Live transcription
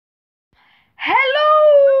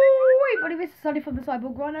Hello everybody, this is Sunny from the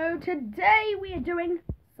Cyborg Rhino. Today we are doing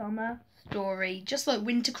Summer Story. Just like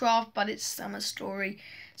Wintercraft, but it's Summer Story.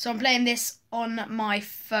 So I'm playing this on my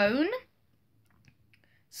phone.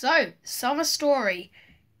 So, Summer Story.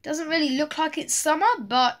 Doesn't really look like it's summer,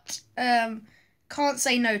 but can't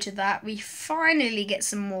say no to that. We finally get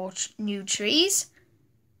some more new trees.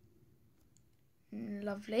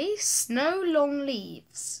 Lovely. Snow long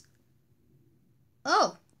leaves.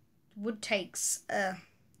 Oh. Wood takes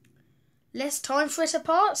less time for it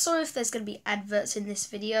apart. Sorry if there's going to be adverts in this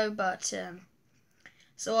video, but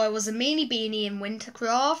so I was a meanie beanie in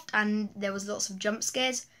Wintercraft and there was lots of jump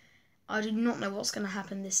scares. I do not know what's going to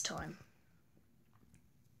happen this time.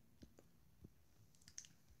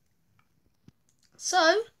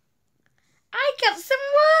 So I got some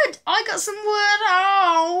wood. Oh, got some wood.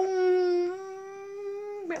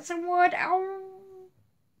 Oh,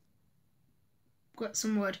 got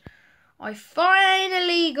some wood. I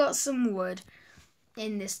finally got some wood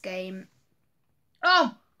in this game.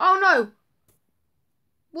 Oh no.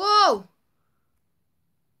 Whoa.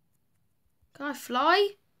 Can I fly?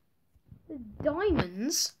 There's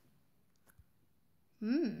diamonds.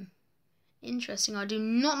 Interesting. I do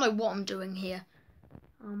not know what I'm doing here.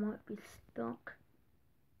 I might be stuck.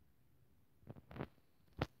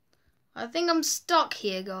 I think I'm stuck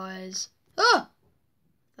here, guys. Oh!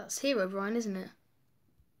 That's Herobrine, isn't it?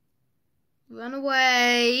 Run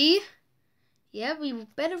away. Yeah, we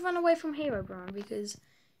better run away from Herobrine because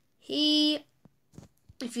he,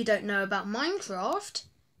 if you don't know about Minecraft,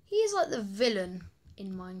 he is like the villain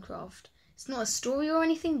in Minecraft. It's not a story or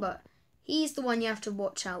anything, but he's the one you have to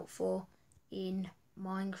watch out for in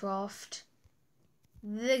Minecraft.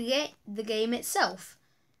 The game itself.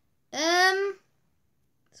 So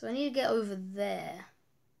I need to get over there.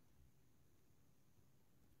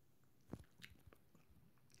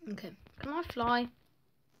 Okay. Can I fly?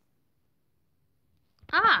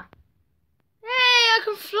 Ah! Hey, I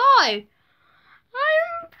can fly!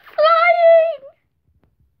 I'm flying!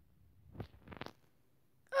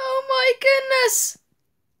 Oh my goodness!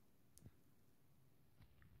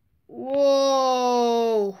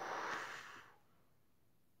 Whoa!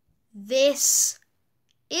 This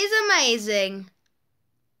is amazing.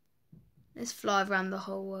 Let's fly around the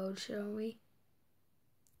whole world, shall we?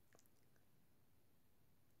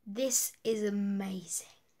 This is amazing.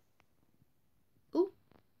 Ooh.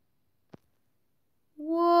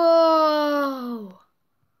 Whoa.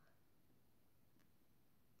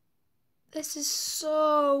 This is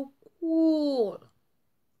so cool.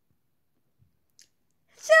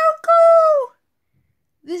 So cool.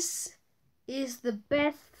 This is the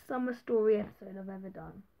best Summer Story episode I've ever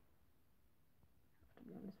done. To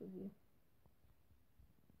be honest with you.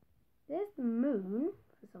 There's the moon.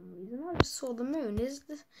 For some reason, I just saw the moon. Is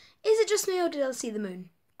it just me or did I see the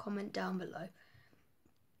moon? Comment down below.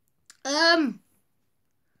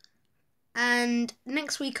 And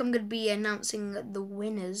next week I'm going to be announcing the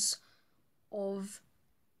winners of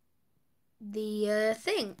the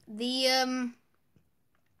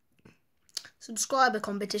subscriber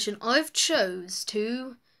competition. I've chose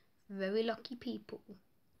 2 very lucky people.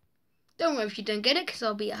 Don't worry if you don't get it, because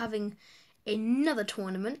I'll be having another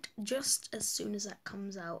tournament just as soon as that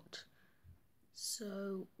comes out.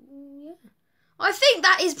 So yeah, I think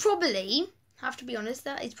that is probably, have to be honest,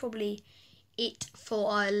 that is probably it for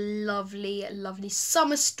our lovely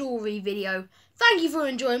Summer Story video. Thank you for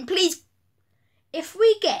enjoying. Please, if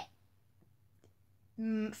we get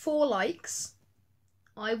 4 likes,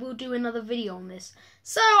 I will do another video on this.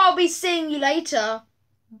 So I'll be seeing you later.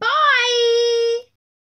 Bye.